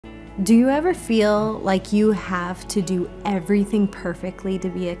Do you ever feel like you have to do everything perfectly to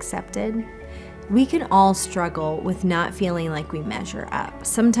be accepted? We can all struggle with not feeling like we measure up.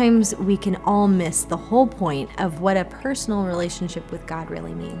 Sometimes we can all miss the whole point of what a personal relationship with God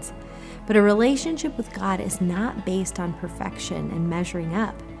really means. But a relationship with God is not based on perfection and measuring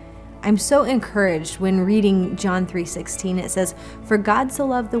up. I'm so encouraged when reading John 3:16. It says, "For God so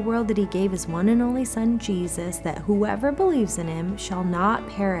loved the world that he gave his one and only Son, Jesus, that whoever believes in him shall not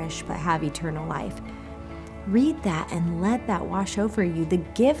perish but have eternal life." Read that and let that wash over you. The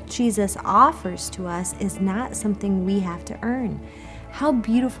gift Jesus offers to us is not something we have to earn. How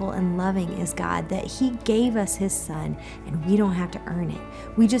beautiful and loving is God that he gave us his Son and we don't have to earn it.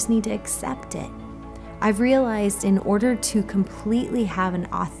 We just need to accept it. I've realized in order to completely have an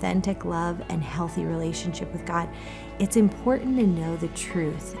authentic love and healthy relationship with God, it's important to know the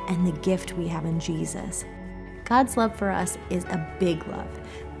truth and the gift we have in Jesus. God's love for us is a big love,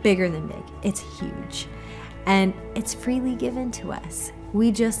 bigger than big. It's huge. And it's freely given to us.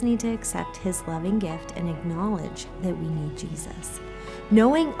 We just need to accept his loving gift and acknowledge that we need Jesus.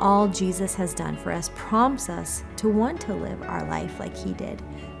 Knowing all Jesus has done for us prompts us to want to live our life like he did,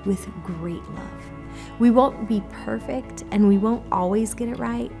 with great love. We won't be perfect and we won't always get it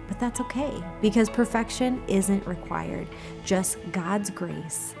right, but that's okay because perfection isn't required, just God's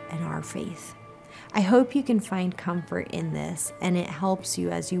grace and our faith. I hope you can find comfort in this and it helps you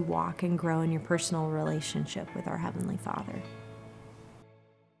as you walk and grow in your personal relationship with our Heavenly Father.